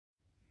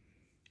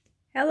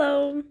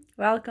Hello,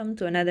 welcome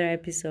to another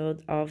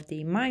episode of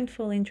the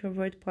Mindful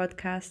Introvert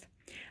podcast.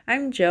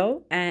 I'm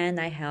Joe and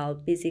I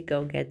help busy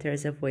go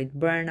getters avoid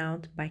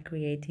burnout by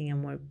creating a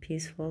more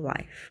peaceful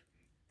life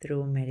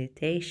through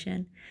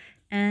meditation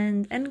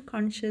and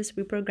unconscious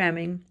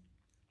reprogramming.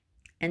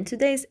 And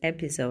today's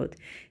episode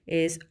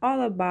is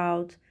all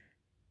about,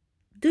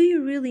 do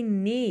you really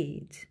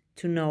need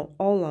to know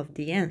all of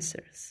the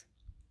answers?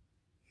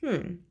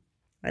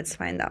 Let's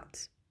find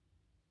out.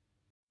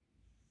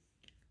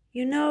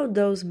 You know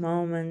those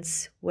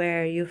moments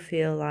where you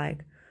feel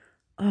like,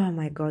 oh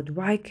my God,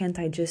 why can't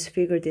I just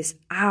figure this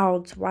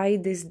out? Why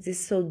is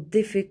this so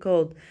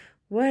difficult?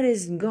 What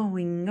is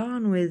going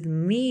on with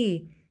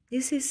me?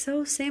 This is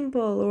so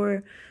simple.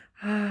 Or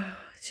ah,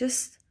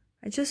 just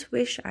I just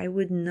wish I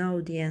would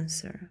know the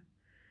answer.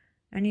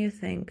 And you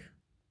think,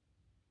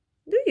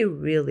 do you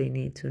really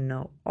need to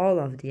know all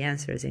of the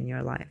answers in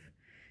your life?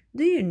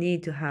 Do you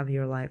need to have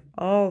your life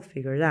all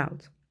figured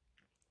out?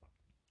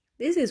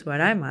 This is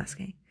what I'm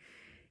asking.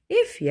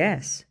 If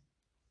yes,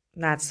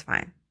 that's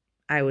fine.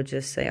 I would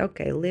just say,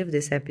 okay, leave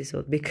this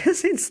episode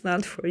because it's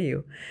not for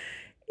you.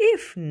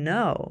 If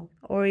no,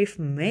 or if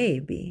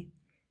maybe,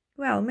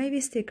 well, maybe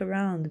stick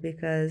around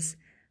because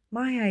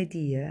my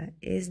idea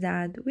is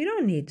that we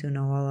don't need to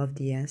know all of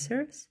the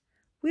answers.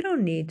 We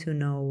don't need to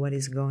know what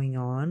is going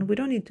on. We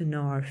don't need to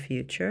know our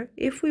future.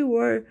 If we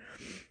were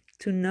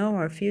to know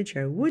our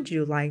future, would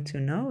you like to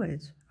know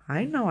it?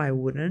 I know I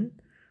wouldn't.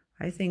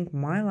 I think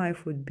my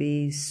life would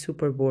be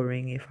super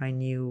boring if I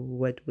knew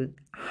what would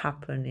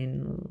happen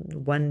in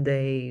one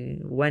day,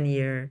 1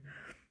 year,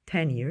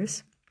 10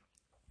 years.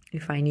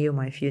 If I knew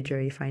my future,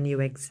 if I knew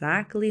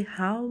exactly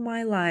how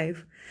my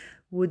life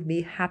would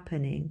be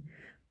happening,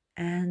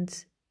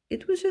 and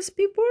it would just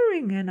be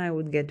boring and I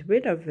would get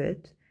rid of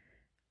it.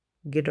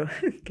 Get,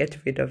 get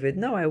rid of it.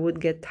 No, I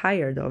would get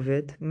tired of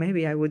it.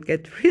 Maybe I would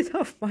get rid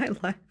of my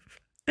life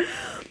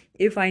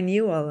if I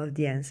knew all of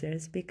the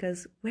answers,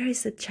 because where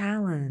is the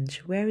challenge?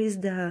 Where is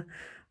the,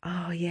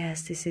 oh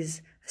yes, this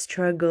is a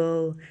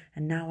struggle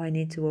and now I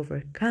need to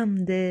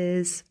overcome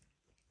this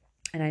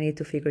and I need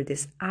to figure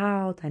this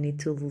out. I need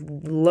to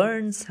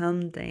learn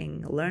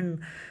something,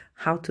 learn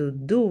how to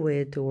do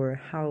it or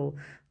how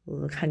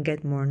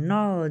get more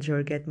knowledge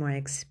or get more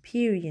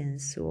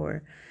experience,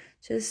 or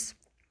just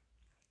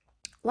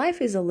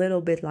life is a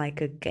little bit like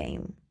a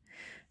game.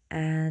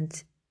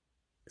 And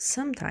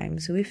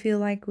sometimes we feel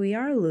like we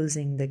are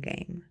losing the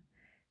game.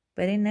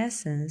 But in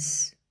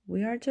essence,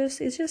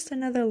 it's just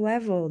another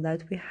level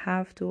that we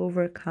have to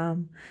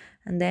overcome.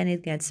 And then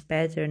it gets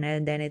better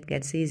and then it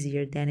gets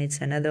easier. Then it's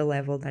another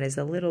level that is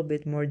a little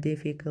bit more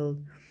difficult.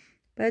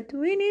 But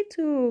we need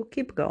to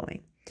keep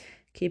going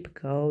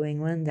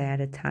one day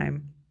at a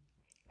time.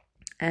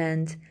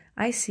 And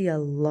I see a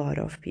lot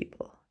of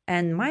people,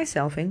 and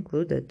myself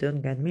included,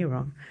 don't get me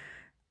wrong.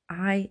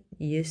 I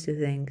used to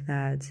think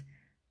that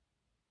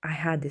I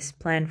had this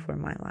plan for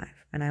my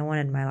life and I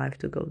wanted my life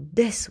to go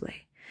this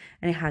way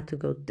and it had to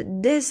go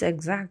this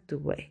exact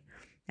way.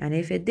 And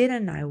if it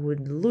didn't, I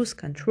would lose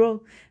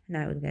control and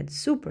I would get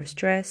super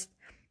stressed.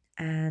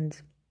 And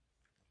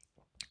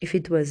if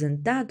it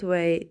wasn't that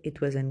way,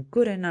 it wasn't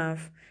good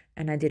enough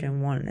and I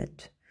didn't want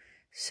it.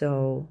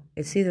 So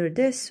it's either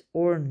this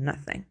or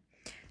nothing.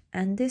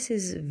 And this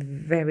is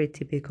very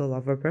typical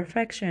of a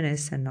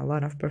perfectionist, and a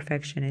lot of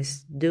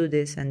perfectionists do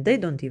this and they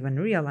don't even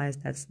realize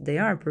that they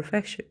are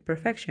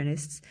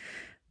perfectionists,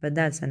 but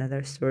that's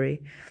another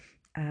story.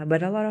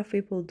 But a lot of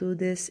people do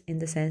this in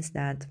the sense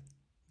that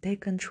they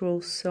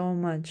control so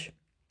much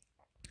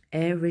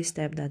every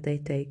step that they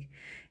take,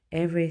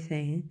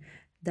 everything,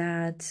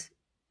 that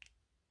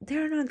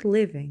they're not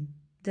living.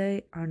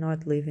 They are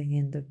not living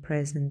in the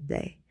present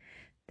day.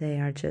 They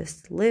are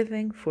just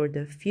living for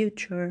the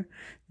future.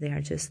 They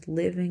are just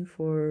living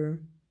for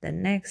the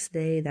next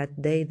day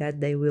that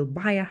they will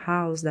buy a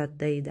house, that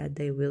day that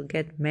they will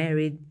get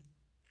married,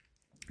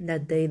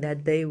 that day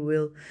that they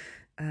will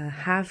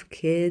have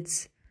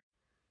kids,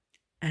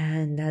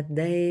 and that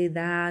day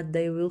that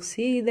they will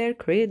see their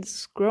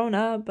kids grown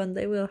up and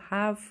they will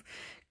have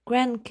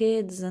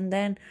grandkids, and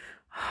then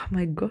oh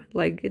my God,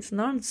 like it's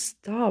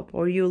non-stop.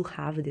 Or you'll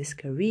have this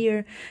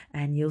career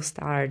and you'll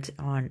start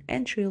on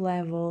entry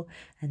level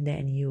and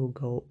then you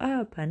go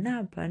up and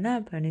up and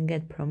up and you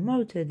get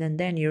promoted and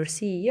then you're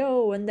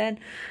CEO, and then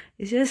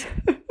it's just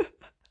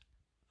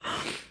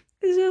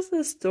it's just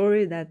a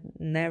story that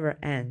never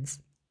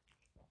ends.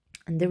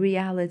 And the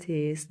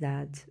reality is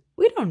that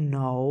we don't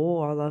know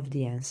all of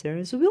the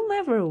answers. We'll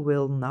never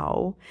will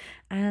know.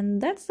 And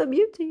that's the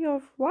beauty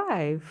of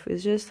life,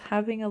 is just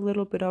having a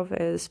little bit of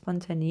a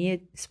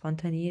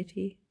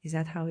spontaneity. Is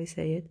that how we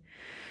say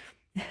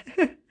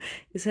it?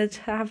 Is that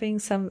having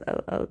some,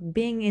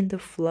 being in the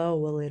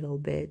flow a little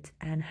bit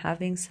and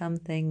having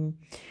something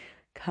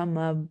come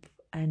up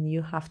and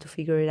you have to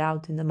figure it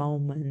out in the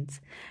moment.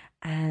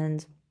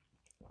 And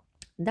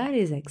That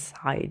is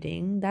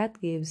exciting. That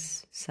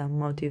gives some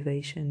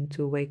motivation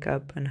to wake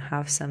up and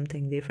have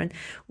something different,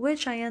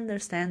 which I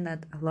understand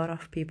that a lot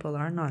of people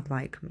are not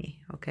like me,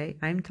 okay?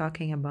 I'm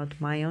talking about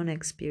my own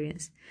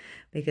experience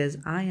because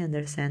I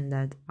understand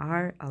that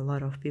are a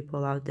lot of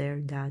people out there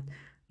that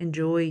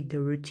enjoy the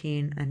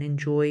routine and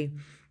enjoy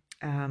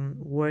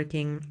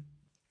working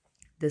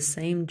the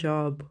same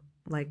job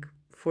like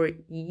for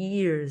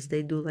years.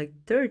 They do like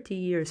 30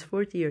 years,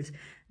 40 years,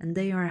 and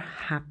they are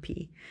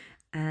happy.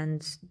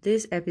 And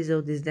this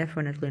episode is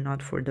definitely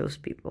not for those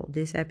people.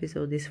 This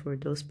episode is for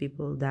those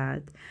people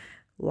that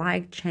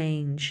like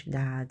change,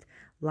 that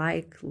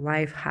like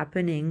life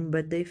happening,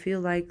 but they feel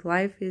like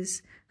life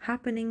is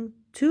happening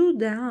to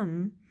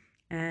them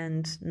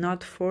and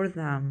not for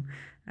them.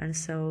 And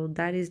so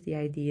that is the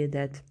idea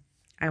that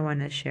I want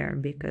to share,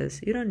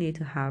 because you don't need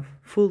to have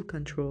full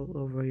control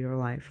over your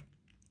life.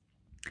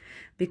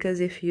 Because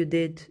if you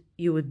did,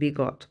 you would be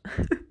God.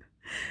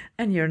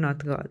 And you're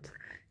not God.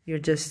 You're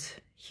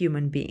just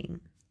human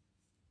being.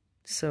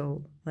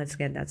 So let's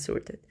get that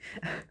sorted.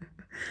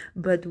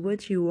 But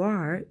what you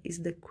are is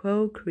the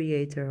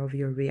co-creator of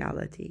your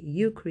reality.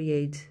 You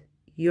create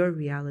your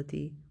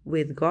reality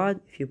with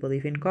God, if you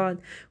believe in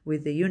God,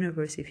 with the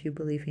universe, if you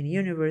believe in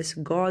universe,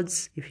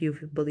 gods, if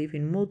you believe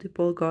in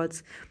multiple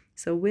gods.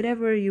 So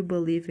whatever you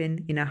believe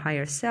in a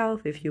higher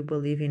self, if you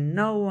believe in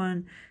no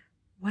one,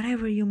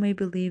 whatever you may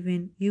believe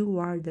in, you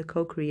are the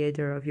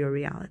co-creator of your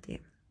reality.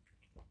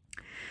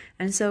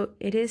 And so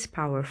it is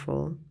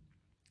powerful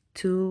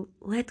to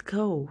let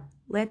go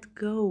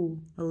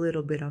a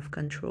little bit of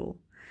control.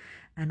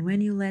 And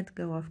when you let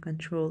go of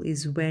control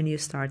is when you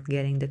start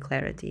getting the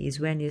clarity, is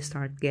when you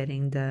start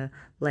getting the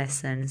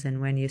lessons,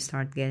 and when you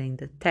start getting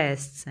the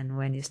tests, and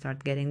when you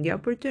start getting the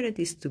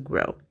opportunities to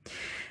grow.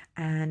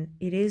 And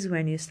it is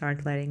when you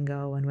start letting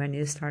go and when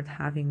you start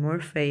having more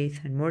faith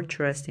and more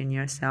trust in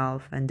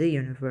yourself and the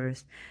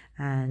universe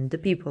and the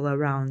people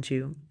around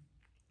you,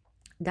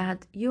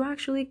 that you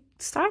actually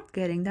start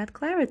getting that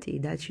clarity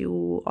that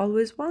you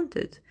always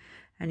wanted,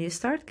 and you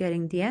start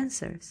getting the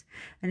answers.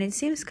 And it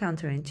seems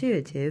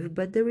counterintuitive,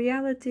 but the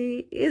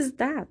reality is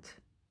that,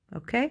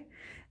 okay?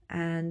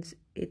 And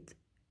it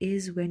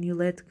is when you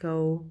let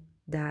go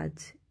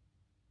that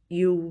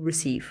you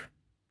receive,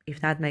 if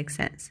that makes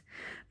sense.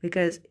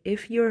 Because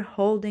if you're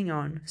holding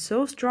on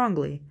so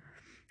strongly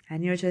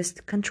and you're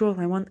just control,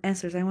 I want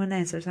answers, I want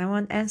answers, I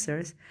want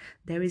answers,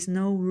 there is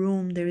no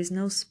room, there is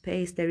no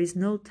space, there is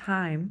no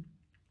time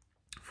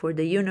for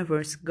the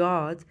universe,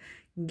 God,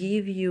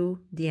 give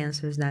you the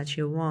answers that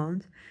you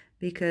want,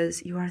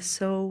 because you are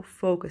so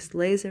focused,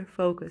 laser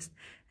focused,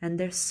 and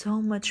there's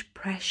so much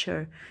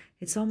pressure.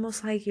 It's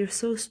almost like you're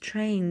so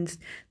strained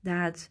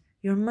that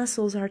your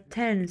muscles are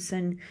tense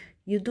and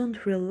you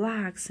don't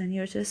relax, and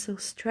you're just so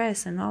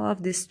stressed, and all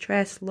of this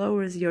stress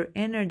lowers your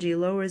energy,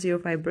 lowers your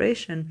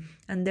vibration,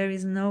 and there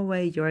is no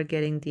way you're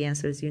getting the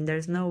answers.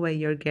 There's no way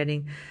you're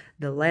getting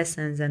the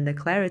lessons and the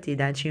clarity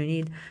that you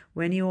need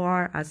when you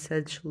are at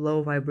such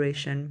low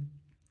vibration,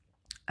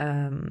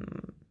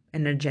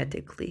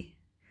 energetically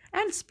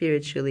and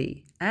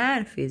spiritually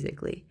and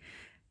physically,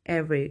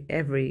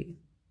 every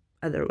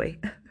other way.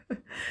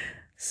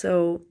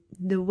 So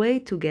the way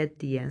to get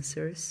the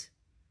answers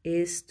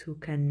is to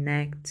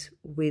connect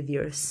with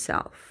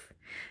yourself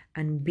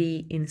and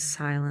be in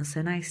silence.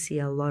 And I see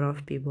a lot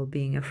of people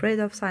being afraid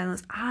of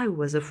silence. I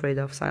was afraid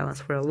of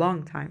silence for a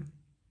long time.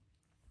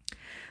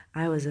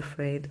 I was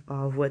afraid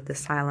of what the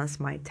silence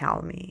might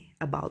tell me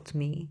about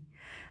me.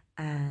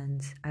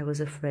 And I was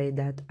afraid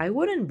that I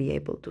wouldn't be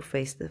able to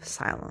face the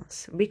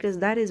silence, because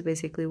that is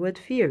basically what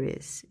fear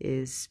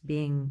is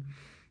being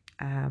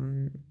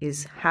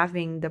is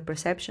having the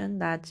perception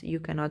that you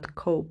cannot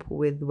cope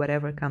with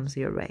whatever comes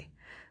your way.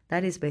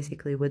 That is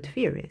basically what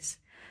fear is.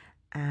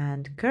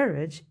 And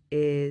courage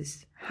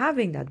is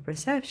having that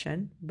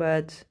perception,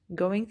 but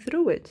going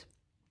through it.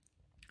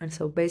 And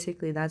so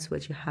basically that's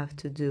what you have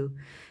to do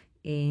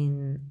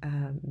in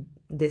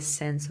this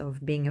sense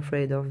of being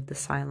afraid of the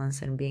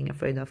silence and being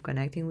afraid of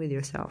connecting with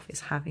yourself,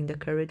 is having the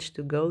courage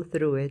to go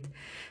through it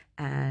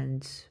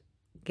and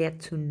get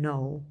to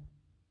know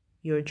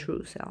your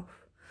true self.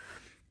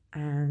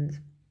 And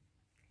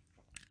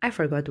I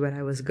forgot where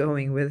I was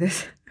going with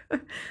this.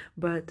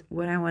 But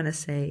what I want to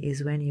say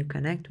is, when you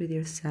connect with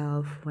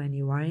yourself, when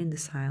you are in the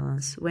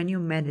silence, when you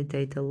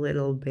meditate a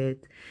little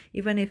bit,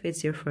 even if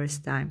it's your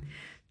first time,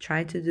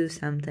 try to do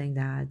something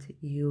that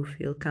you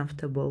feel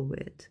comfortable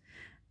with.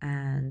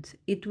 And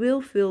it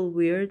will feel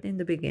weird in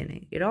the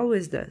beginning. It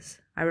always does.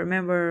 I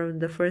remember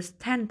the first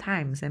 10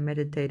 times I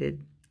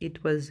meditated,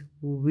 it was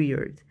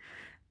weird,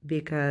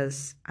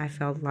 because I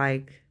felt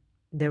like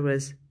there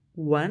was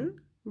one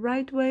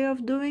right way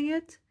of doing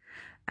it,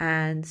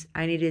 and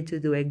I needed to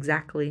do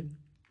exactly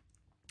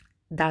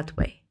that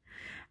way.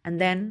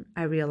 And then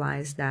I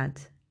realized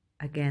that,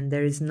 again,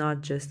 there is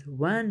not just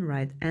one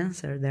right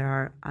answer, there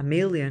are a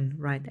million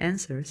right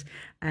answers,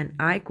 and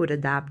I could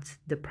adapt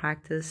the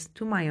practice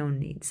to my own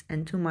needs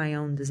and to my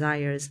own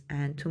desires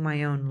and to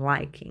my own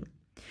liking.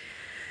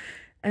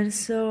 And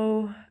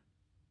so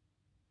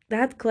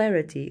that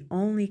clarity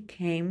only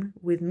came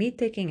with me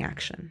taking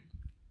action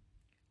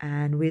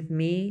and with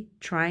me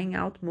trying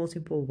out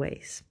multiple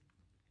ways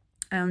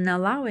and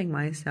allowing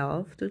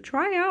myself to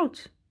try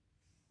out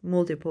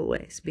multiple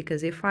ways.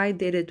 Because if I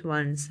did it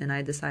once and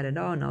I decided,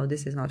 oh no,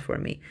 this is not for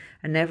me,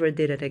 and never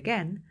did it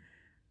again,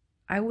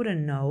 I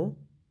wouldn't know.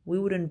 We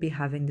wouldn't be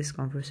having this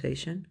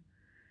conversation.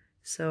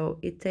 So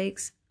it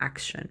takes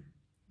action.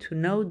 To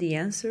know the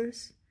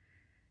answers,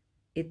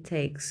 it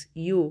takes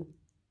you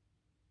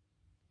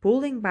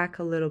pulling back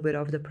a little bit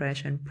of the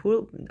pressure,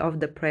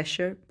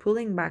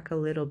 pulling back a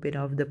little bit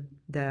of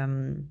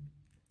the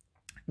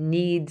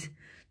need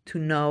to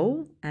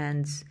know.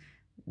 And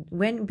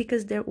when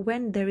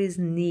there is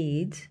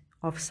need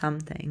of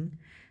something,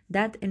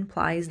 that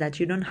implies that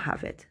you don't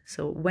have it.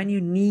 So when you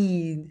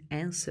need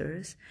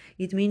answers,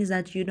 it means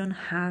that you don't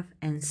have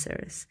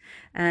answers.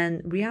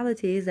 And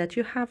reality is that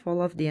you have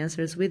all of the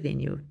answers within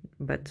you,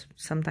 but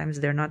sometimes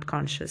they're not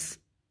conscious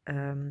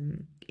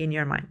in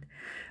your mind.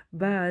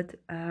 But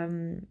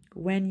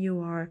when you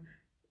are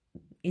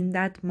in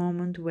that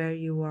moment where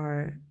you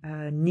are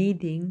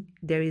needing,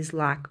 there is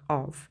lack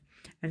of.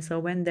 And so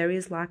when there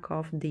is lack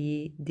of,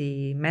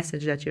 the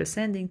message that you're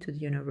sending to the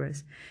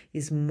universe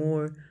is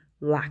more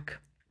lack.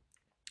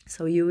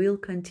 So you will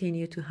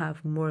continue to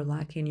have more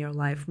lack in your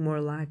life,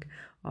 more lack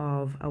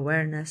of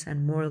awareness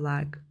and more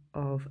lack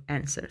of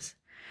answers.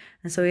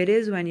 And so it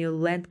is when you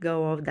let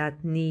go of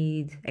that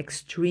need,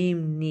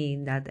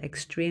 that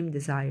extreme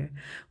desire,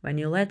 when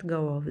you let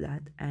go of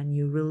that and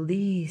you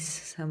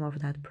release some of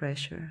that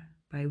pressure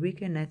by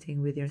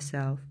reconnecting with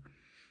yourself,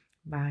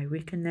 by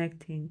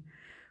reconnecting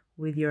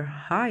with your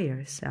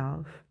higher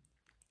self,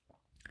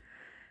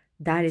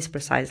 that is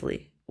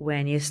precisely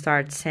when you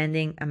start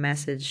sending a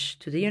message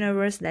to the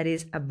universe that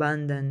is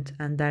abundant,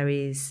 and there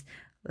is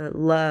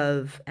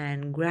love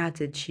and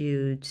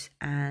gratitude,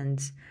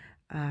 and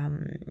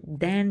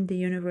then the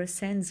universe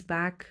sends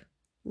back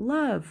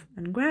love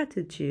and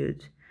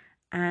gratitude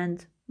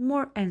and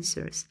more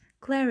answers,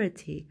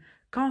 clarity,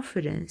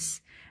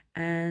 confidence.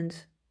 And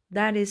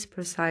that is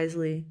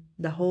precisely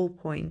the whole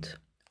point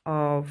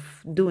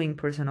of doing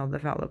personal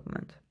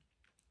development.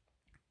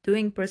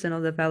 Doing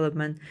personal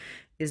development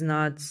is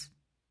not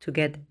to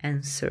get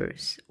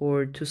answers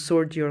or to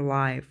sort your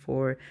life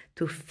or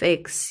to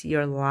fix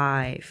your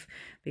life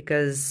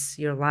because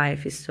your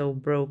life is so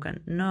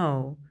broken.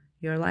 No,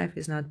 your life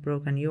is not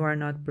broken. You are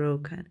not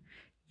broken.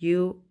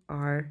 You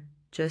are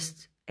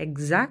just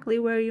exactly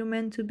where you're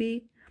meant to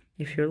be.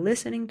 If you're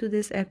listening to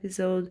this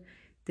episode,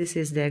 this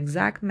is the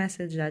exact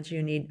message that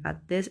you need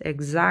at this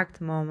exact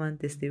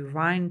moment, this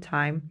divine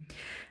time.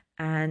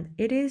 And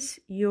it is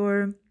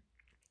your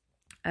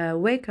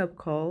wake-up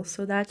call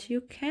so that you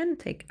can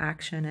take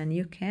action and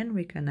you can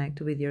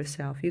reconnect with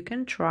yourself. You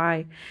can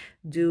try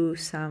do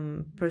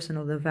some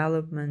personal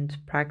development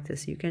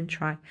practice. You can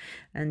try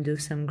and do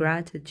some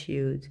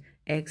gratitude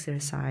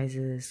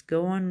exercises.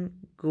 Go on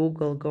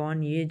Google, go on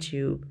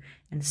YouTube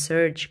and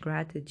search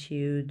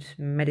gratitude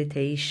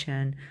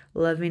meditation,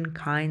 loving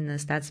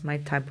kindness. That's my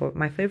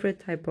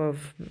favorite type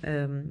of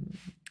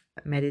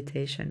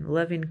meditation,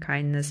 loving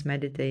kindness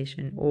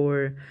meditation,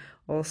 or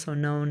also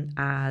known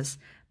as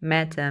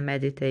metta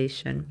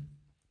meditation.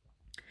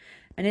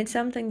 And it's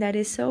something that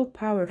is so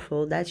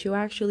powerful that you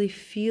actually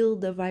feel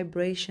the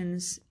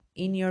vibrations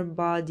in your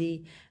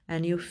body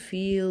and you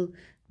feel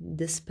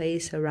the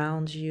space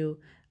around you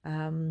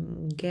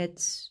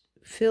get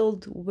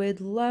filled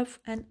with love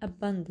and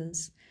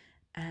abundance,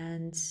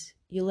 and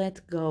you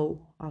let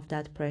go of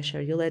that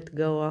pressure, you let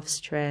go of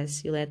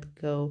stress, you let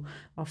go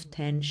of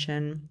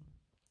tension,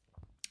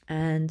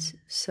 and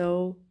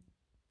so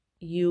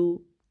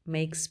you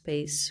make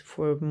space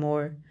for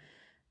more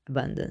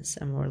abundance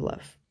and more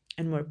love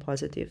and more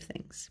positive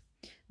things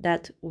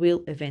that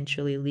will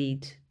eventually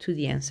lead to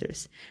the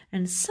answers.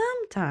 And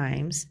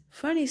sometimes,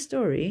 funny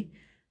story,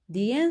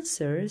 the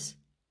answers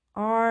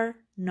are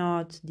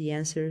not the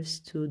answers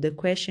to the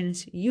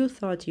questions you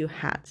thought you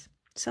had.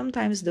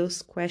 Sometimes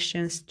those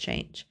questions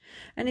change,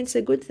 and it's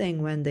a good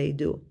thing when they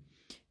do,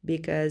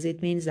 because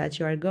it means that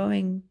you are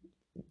going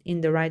in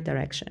the right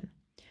direction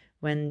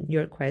when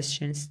your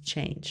questions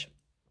change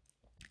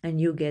and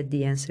you get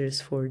the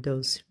answers for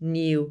those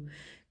new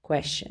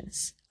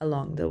questions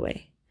along the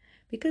way,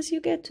 because you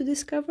get to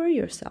discover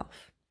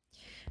yourself,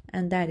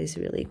 and that is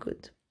really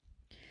good.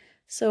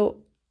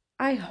 So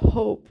I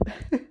hope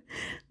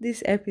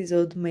this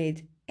episode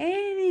made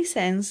any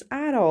sense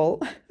at all.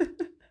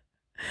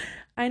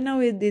 I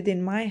know it did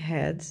in my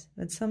head,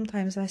 but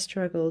sometimes I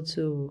struggle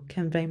to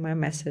convey my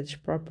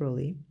message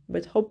properly,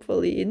 but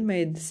hopefully it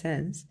made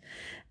sense,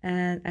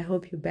 and I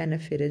hope you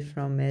benefited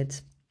from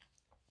it.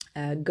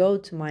 Go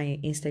to my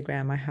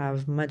Instagram. I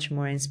have much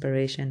more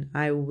inspiration.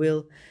 I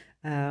will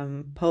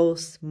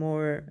post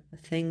more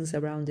things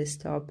around this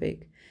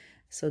topic,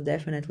 so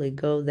definitely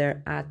go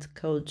there at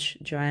Coach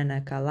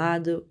Joanna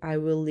Calado. I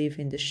will leave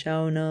in the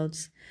show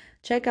notes.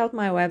 Check out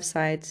my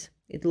website.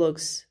 It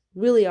looks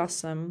really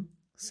awesome,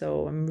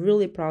 so I'm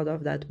really proud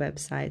of that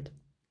website.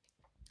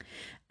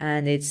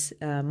 and it's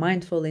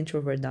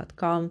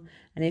mindfulintrovert.com.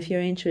 And if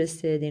you're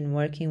interested in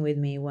working with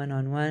me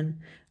one-on-one,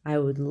 I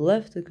would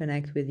love to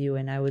connect with you,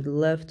 and I would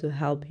love to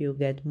help you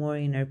get more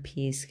inner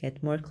peace,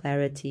 get more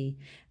clarity,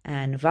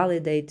 and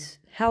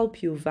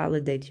help you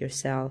validate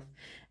yourself,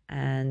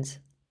 and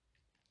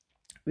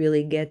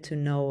really get to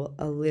know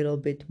a little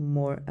bit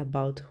more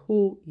about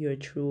who your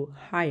true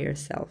higher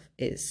self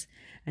is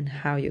and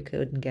how you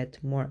can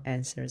get more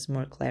answers,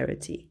 more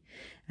clarity,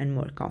 and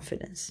more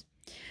confidence.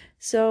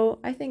 So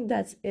I think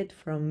that's it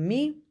from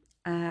me.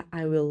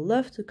 I will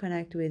love to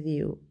connect with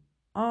you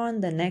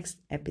on the next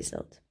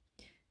episode.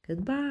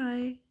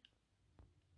 Goodbye.